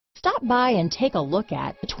Stop by and take a look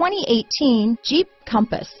at the 2018 Jeep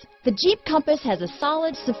Compass. The Jeep Compass has a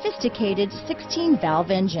solid, sophisticated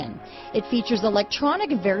 16-valve engine. It features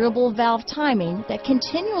electronic variable valve timing that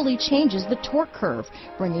continually changes the torque curve,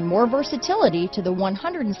 bringing more versatility to the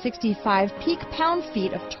 165 peak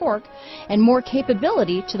pound-feet of torque and more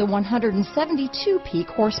capability to the 172 peak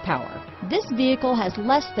horsepower. This vehicle has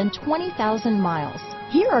less than 20,000 miles.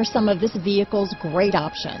 Here are some of this vehicle's great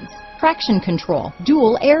options: traction control,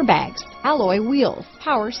 dual airbags, alloy wheels,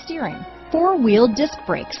 power steering, four-wheel disc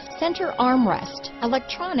brakes, center armrest,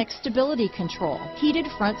 electronic stability control, heated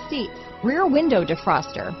front seats, rear window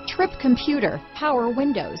defroster, trip computer, power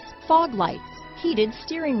windows, fog lights, heated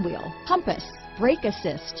steering wheel, compass, brake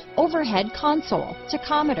assist, overhead console,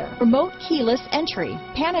 tachometer, remote keyless entry,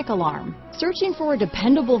 panic alarm. Searching for a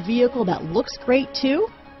dependable vehicle that looks great too?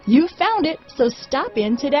 You found it, so stop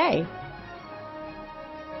in today.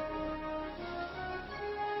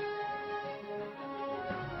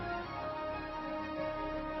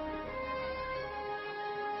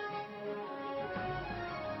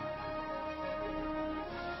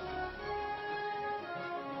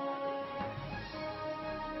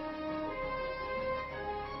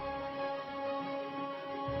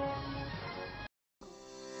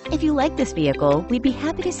 If you like this vehicle, we'd be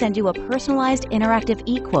happy to send you a personalized interactive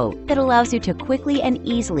e-quote that allows you to quickly and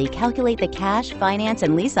easily calculate the cash, finance,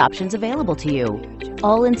 and lease options available to you.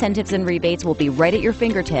 All incentives and rebates will be right at your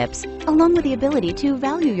fingertips, along with the ability to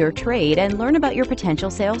value your trade and learn about your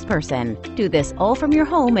potential salesperson. Do this all from your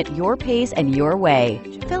home at your pace and your way.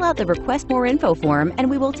 Fill out the Request More Info form and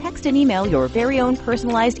we will text and email your very own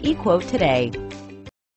personalized e-quote today.